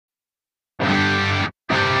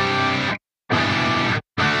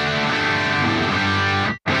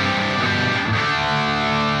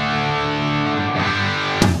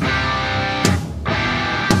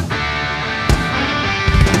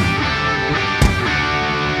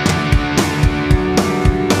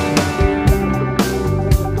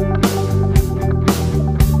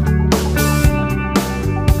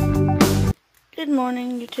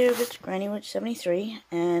YouTube, it's Grannywitch 73,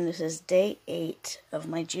 and this is day 8 of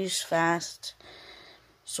my juice fast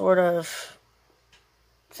sort of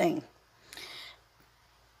thing.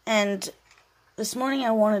 And this morning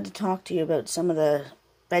I wanted to talk to you about some of the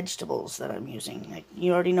vegetables that I'm using. Like,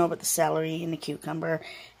 you already know about the celery and the cucumber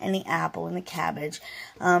and the apple and the cabbage.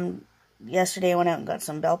 Yesterday I went out and got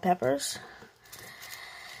some bell peppers.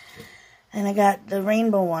 And I got the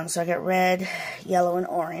rainbow ones, so I got red, yellow, and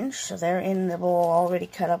orange. So they're in the bowl already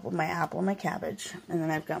cut up with my apple and my cabbage. And then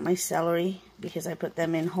I've got my celery, because I put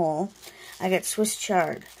them in whole. I got Swiss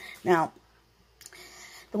chard. Now,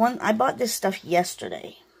 I bought this stuff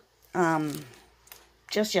yesterday.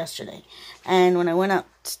 Just yesterday. And when I went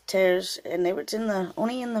upstairs, and it's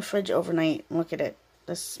only in the fridge overnight. Look at it.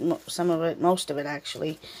 Some of it, most of it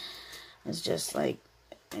actually, is just like,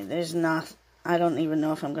 there's not. I don't even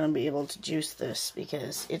know if I'm going to be able to juice this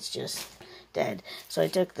because it's just dead. So I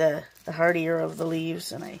took the hardier of the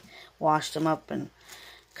leaves and I washed them up and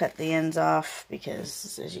cut the ends off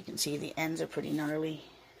because, as you can see, the ends are pretty gnarly.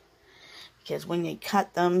 Because when you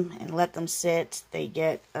cut them and let them sit, they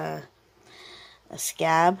get a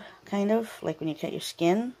scab, kind of, like when you cut your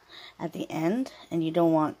skin at the end, and you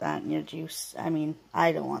don't want that in your juice. I mean,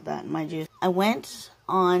 I don't want that in my juice. I went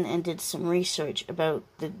on and did some research about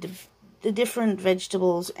the different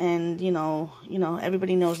vegetables, and you know,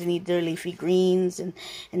 everybody knows they need their leafy greens, and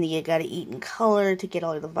you got to eat in color to get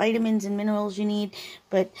all of the vitamins and minerals you need.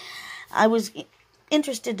 But I was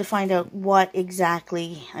interested to find out what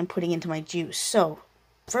exactly I'm putting into my juice. So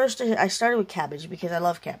first I started with cabbage because I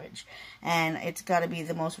love cabbage, and it's got to be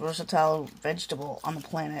the most versatile vegetable on the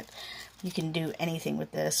planet. You can do anything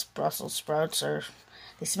with this. Brussels sprouts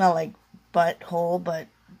they smell like butthole, but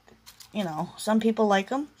you know, some people like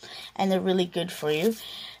them, and they're really good for you.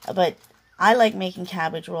 But I like making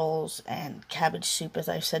cabbage rolls and cabbage soup, as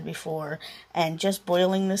I've said before, and just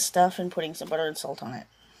boiling this stuff and putting some butter and salt on it.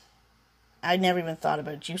 I never even thought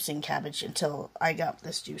about juicing cabbage until I got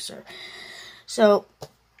this juicer. So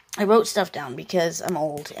I wrote stuff down because I'm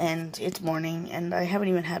old, and it's morning, and I haven't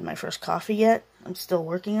even had my first coffee yet. I'm still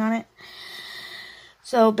working on it.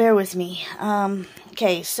 So bear with me.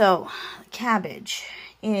 Okay, so cabbage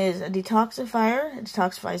is a detoxifier. It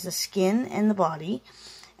detoxifies the skin and the body.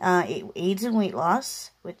 It aids in weight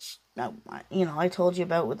loss, which, you know, I told you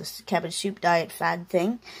about with the cabbage soup diet fad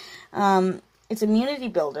thing. It's immunity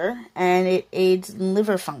builder, and it aids in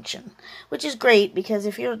liver function, which is great because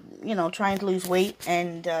if you're, trying to lose weight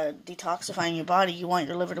and detoxifying your body, you want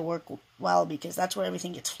your liver to work well because that's where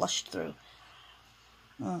everything gets flushed through.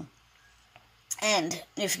 And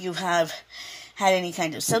if you have had any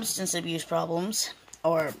kind of substance abuse problems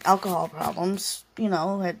or alcohol problems,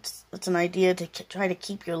 it's an idea to try to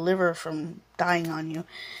keep your liver from dying on you.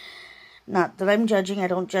 Not that I'm judging, I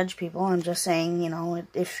don't judge people, I'm just saying,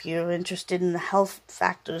 if you're interested in the health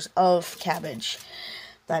factors of cabbage,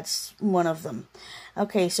 that's one of them.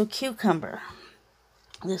 Okay, so cucumber,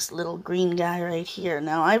 this little green guy right here.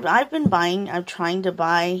 Now, I'm trying to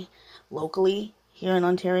buy locally here in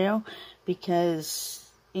Ontario, because,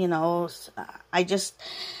 I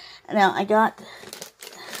got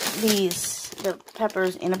the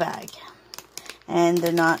peppers in a bag, and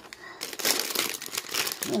they're not,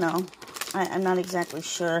 I'm not exactly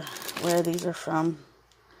sure where these are from,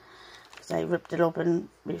 because I ripped it open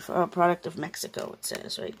before. A product of Mexico, it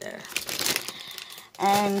says right there.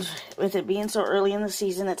 And with it being so early in the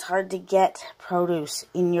season, it's hard to get produce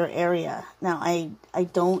in your area. Now, I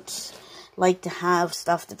don't like to have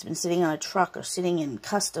stuff that's been sitting on a truck or sitting in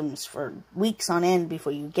customs for weeks on end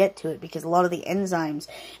before you get to it, because a lot of the enzymes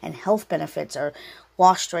and health benefits are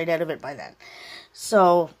washed right out of it by then.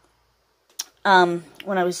 So when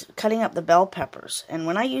I was cutting up the bell peppers, and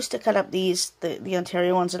when I used to cut up these, the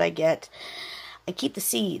Ontario ones that I get, I keep the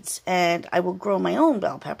seeds, and I will grow my own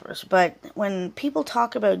bell peppers. But when people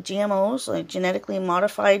talk about GMOs, like genetically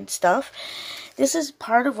modified stuff, this is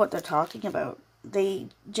part of what they're talking about. They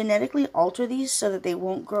genetically alter these so that they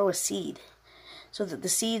won't grow a seed, so that the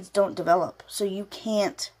seeds don't develop, so you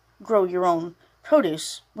can't grow your own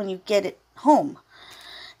produce when you get it home.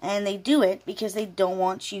 And they do it because they don't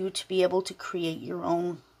want you to be able to create your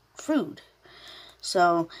own food.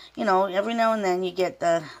 So, every now and then you get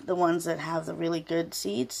the ones that have the really good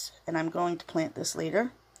seeds, and I'm going to plant this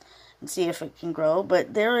later and see if it can grow.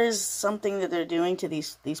 But there is something that they're doing to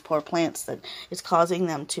these poor plants that is causing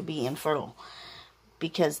them to be infertile,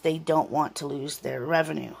 because they don't want to lose their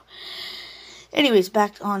revenue. Anyways,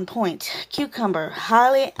 back on point. Cucumber,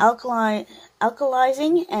 highly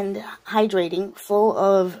alkalizing and hydrating, full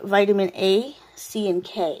of vitamin A, C, and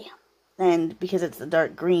K. And because it's the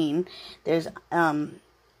dark green, there's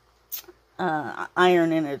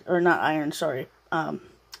iron in it, or not iron, sorry,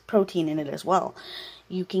 protein in it as well.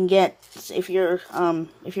 You can get, if you're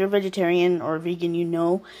vegetarian or vegan, you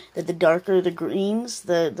know that the darker the greens,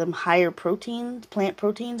 the higher proteins, plant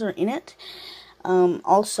proteins are in it.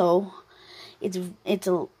 Also, it's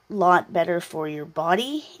a lot better for your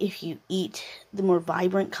body if you eat the more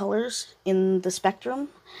vibrant colors in the spectrum.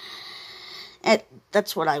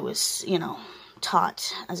 That's what I was,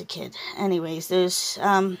 taught as a kid. Anyways, there's,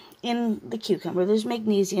 in the cucumber, there's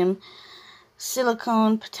magnesium,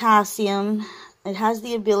 silicone, potassium. It has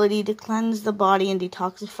the ability to cleanse the body and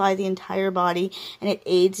detoxify the entire body, and it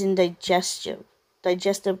aids in digestive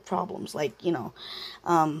problems, like, I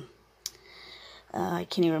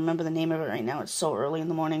can't even remember the name of it right now. It's so early in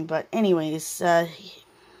the morning. But anyways,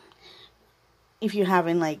 if you're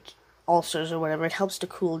having, like, ulcers or whatever, it helps to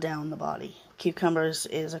cool down the body. Cucumbers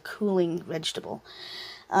is a cooling vegetable.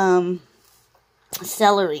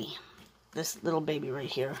 Celery. This little baby right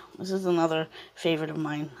here. This is another favorite of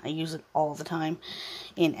mine. I use it all the time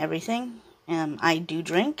in everything. I do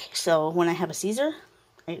drink, so when I have a Caesar,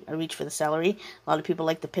 I reach for the celery. A lot of people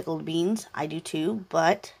like the pickled beans. I do too,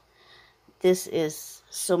 but this is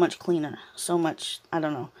so much cleaner. So much, I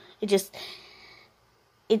don't know.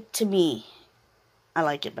 To me, I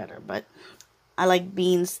like it better, but I like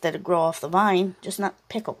beans that grow off the vine, just not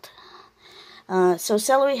pickled. So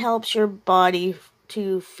celery helps your body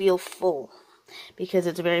to feel full because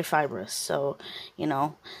it's very fibrous. So,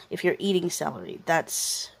 if you're eating celery,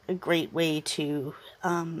 that's a great way to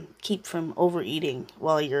keep from overeating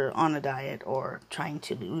while you're on a diet or trying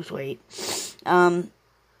to lose weight.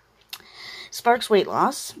 Sparks weight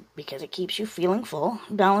loss because it keeps you feeling full,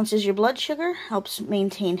 balances your blood sugar, helps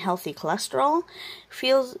maintain healthy cholesterol,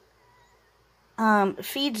 feeds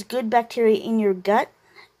good bacteria in your gut,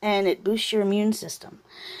 and it boosts your immune system.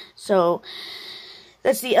 So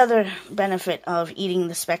that's the other benefit of eating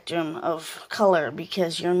the spectrum of color,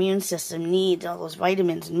 because your immune system needs all those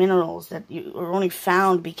vitamins and minerals that are only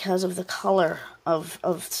found because of the color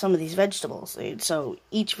of some of these vegetables. So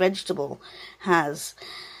each vegetable has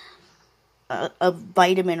a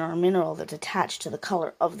vitamin or a mineral that's attached to the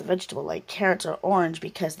color of the vegetable, like carrots are orange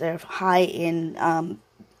because they're high in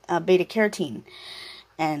beta-carotene,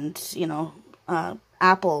 and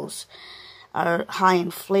apples are high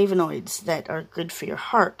in flavonoids that are good for your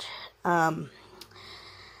heart. A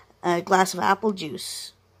glass of apple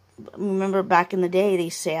juice. Remember back in the day, they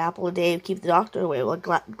say apple a day keep the doctor away. Well,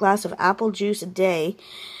 a glass of apple juice a day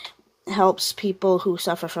helps people who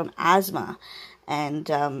suffer from asthma, and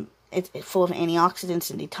it's full of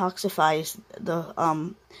antioxidants and detoxifies the,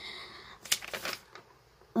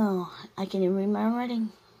 I can't even read my own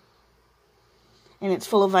writing. And it's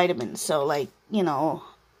full of vitamins, so like,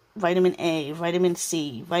 vitamin A, vitamin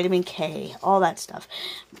C, vitamin K, all that stuff.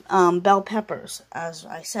 Bell peppers, as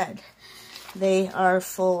I said, they are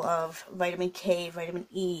full of vitamin K, vitamin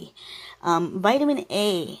E. Vitamin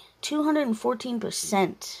A,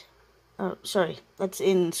 214%. Oh, sorry, that's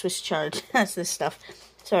in Swiss chard. That's this stuff.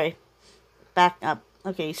 Sorry, back up.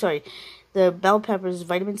 Okay, sorry. The bell peppers,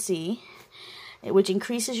 vitamin C, which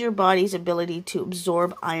increases your body's ability to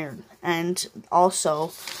absorb iron. And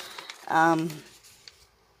also,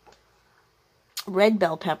 red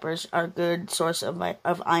bell peppers are a good source of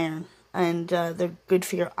iron, and they're good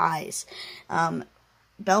for your eyes.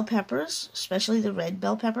 Bell peppers, especially the red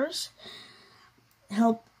bell peppers,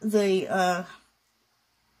 help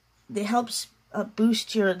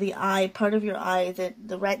boost the eye, part of your eye,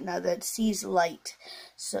 the retina that sees light.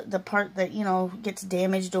 So the part that, gets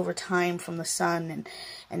damaged over time from the sun,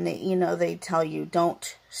 and they tell you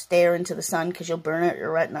don't stare into the sun because you'll burn out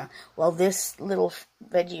your retina. Well, this little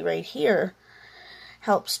veggie right here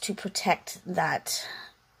helps to protect that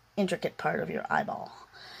intricate part of your eyeball.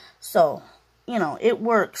 So, it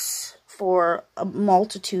works for a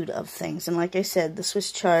multitude of things. And like I said, the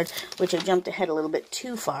Swiss chard, which I jumped ahead a little bit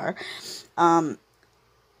too far,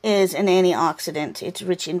 is an antioxidant. It's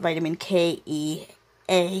rich in vitamin K, E,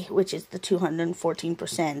 A, which is the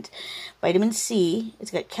 214%. Vitamin C,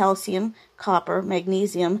 it's got calcium, copper,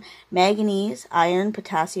 magnesium, manganese, iron,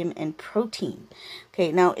 potassium, and protein.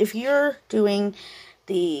 Okay, now if you're doing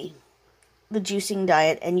the juicing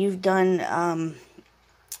diet and you've done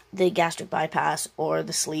the gastric bypass or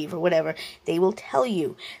the sleeve or whatever, they will tell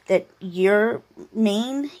you that your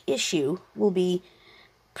main issue will be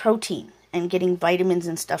protein and getting vitamins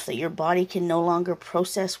and stuff that your body can no longer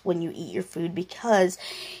process when you eat your food, because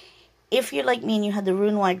if you're like me and you had the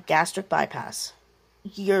Roux-en-Y gastric bypass,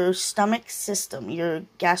 your stomach system, your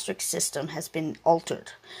gastric system has been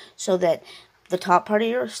altered so that the top part of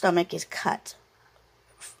your stomach is cut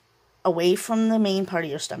away from the main part of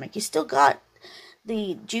your stomach. You still got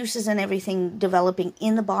the juices and everything developing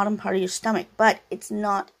in the bottom part of your stomach, but it's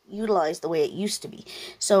not utilized the way it used to be.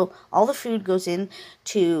 So all the food goes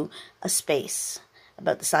into a space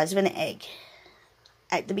about the size of an egg.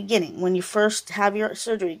 At the beginning, when you first have your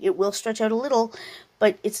surgery, it will stretch out a little,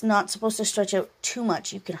 but it's not supposed to stretch out too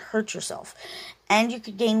much. You can hurt yourself, and you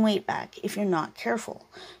could gain weight back if you're not careful.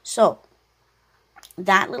 So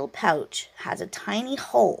that little pouch has a tiny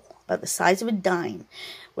hole about the size of a dime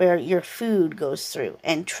where your food goes through.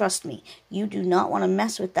 And trust me, you do not want to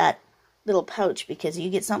mess with that little pouch, because you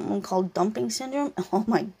get something called dumping syndrome. Oh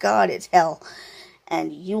my God, it's hell.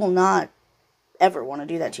 And you will not ever want to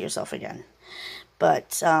do that to yourself again.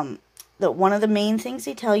 But one of the main things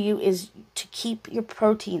they tell you is to keep your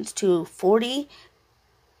proteins to 40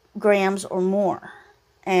 grams or more.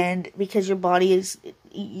 And because your body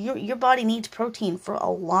needs protein for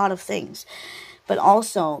a lot of things, but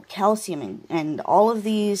also calcium and all of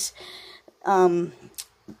these,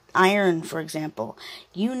 iron, for example.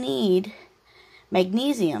 You need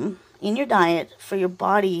magnesium in your diet for your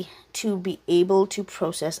body to be able to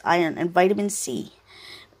process iron, and vitamin C.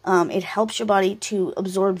 It helps your body to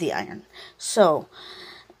absorb the iron. So,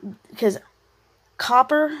 because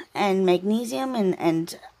copper and magnesium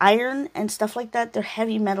and iron and stuff like that, they're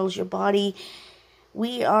heavy metals. Your body,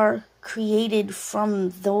 we are created from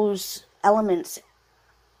those elements,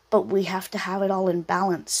 but we have to have it all in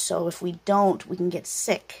balance. So if we don't, we can get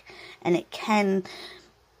sick, and it can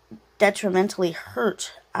detrimentally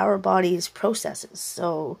hurt our body's processes.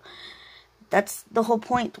 So that's the whole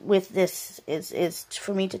point with this, is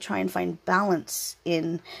for me to try and find balance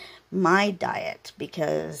in my diet,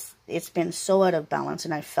 because it's been so out of balance,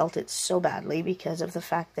 and I felt it so badly because of the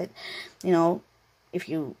fact that, you know,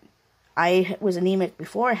 I was anemic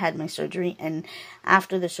before I had my surgery, and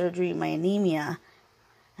after the surgery, my anemia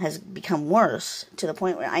has become worse to the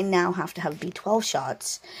point where I now have to have B12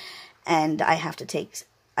 shots, and I have to take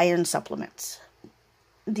iron supplements.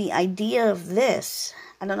 The idea of this,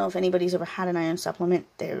 I don't know if anybody's ever had an iron supplement.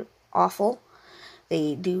 They're awful.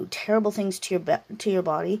 They do terrible things to your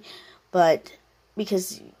body, but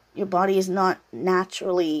because your body is not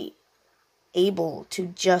naturally able to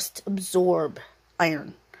just absorb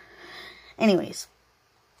iron. Anyways,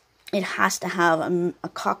 it has to have a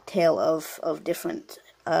cocktail of different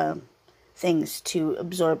things to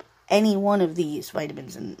absorb any one of these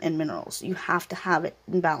vitamins and minerals. You have to have it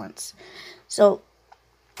in balance. So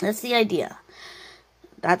that's the idea.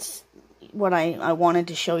 That's what I wanted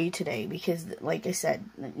to show you today, because like I said,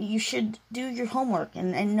 you should do your homework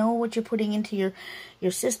and know what you're putting into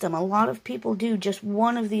your system. A lot of people do just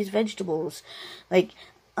one of these vegetables, like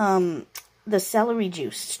the celery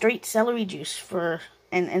juice, straight celery juice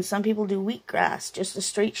and some people do wheatgrass, just a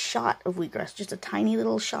straight shot of wheatgrass, just a tiny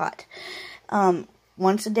little shot,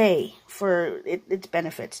 once a day for its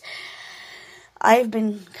benefits. I've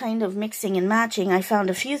been kind of mixing and matching. I found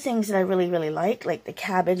a few things that I really, really like the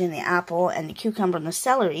cabbage and the apple and the cucumber and the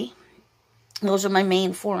celery. Those are my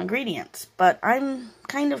main 4 ingredients. But I'm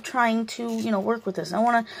kind of trying to, work with this. I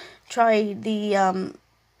want to try the,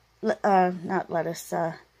 not lettuce,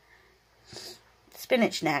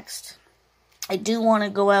 spinach next. I do want to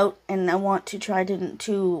go out and I want to try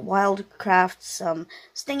to wildcraft some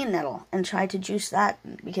stinging nettle and try to juice that,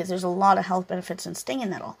 because there's a lot of health benefits in stinging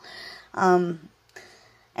nettle.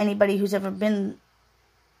 Anybody who's ever been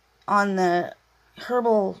on the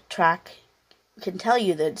herbal track can tell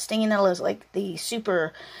you that stinging nettle is like the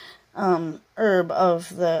super herb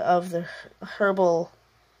of the herbal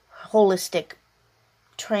holistic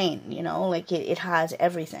train. Like it has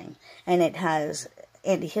everything, and it has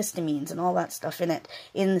antihistamines and all that stuff in it,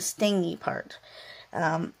 in the stingy part.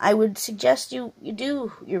 I would suggest you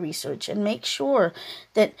do your research and make sure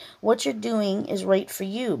that what you're doing is right for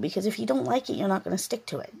you, because if you don't like it, you're not going to stick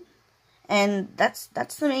to it. And that's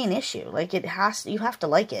the main issue. Like you have to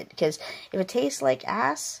like it, because if it tastes like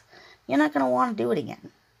ass, you're not going to want to do it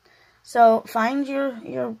again. So find your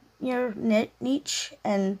niche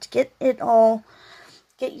and get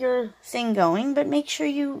your thing going, but make sure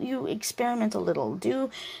you experiment a little. Do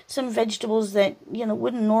some vegetables that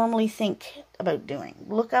wouldn't normally think about doing.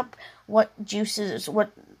 Look up what juices,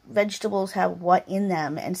 what vegetables have what in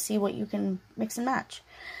them, and see what you can mix and match.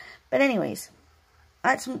 But anyways,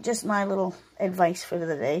 that's just my little advice for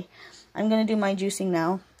the day. I'm going to do my juicing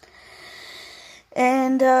now,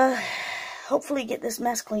 and hopefully get this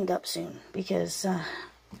mess cleaned up soon, because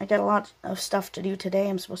I got a lot of stuff to do today.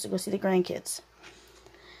 I'm supposed to go see the grandkids.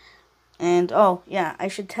 And, oh, yeah, I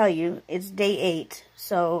should tell you, it's day 8,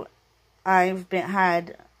 so I've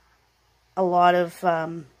had a lot of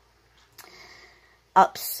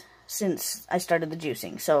ups since I started the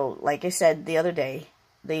juicing. So, like I said the other day,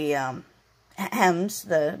 the hems,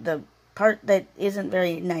 the part that isn't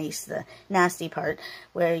very nice, the nasty part,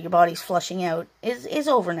 where your body's flushing out, is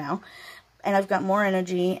over now. And I've got more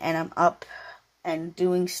energy, and I'm up and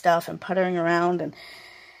doing stuff and puttering around,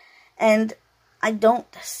 and I don't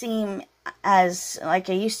seem as like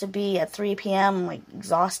I used to be at 3 p.m. like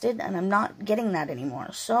exhausted, and I'm not getting that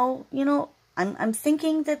anymore. So, you know, I'm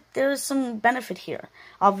thinking that there's some benefit here,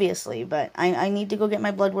 obviously, but I need to go get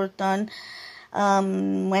my blood work done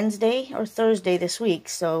Wednesday or Thursday this week,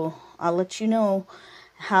 so I'll let you know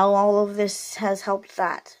how all of this has helped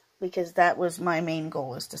that, because that was my main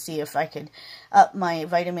goal, is to see if I could up my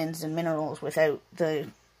vitamins and minerals without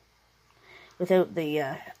the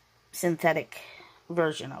synthetic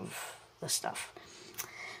version of the stuff.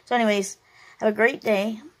 So anyways, have a great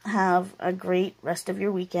day, have a great rest of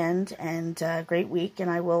your weekend, and a great week, and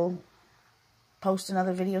I will post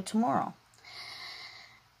another video tomorrow.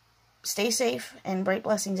 Stay safe, and bright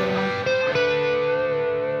blessings, everyone.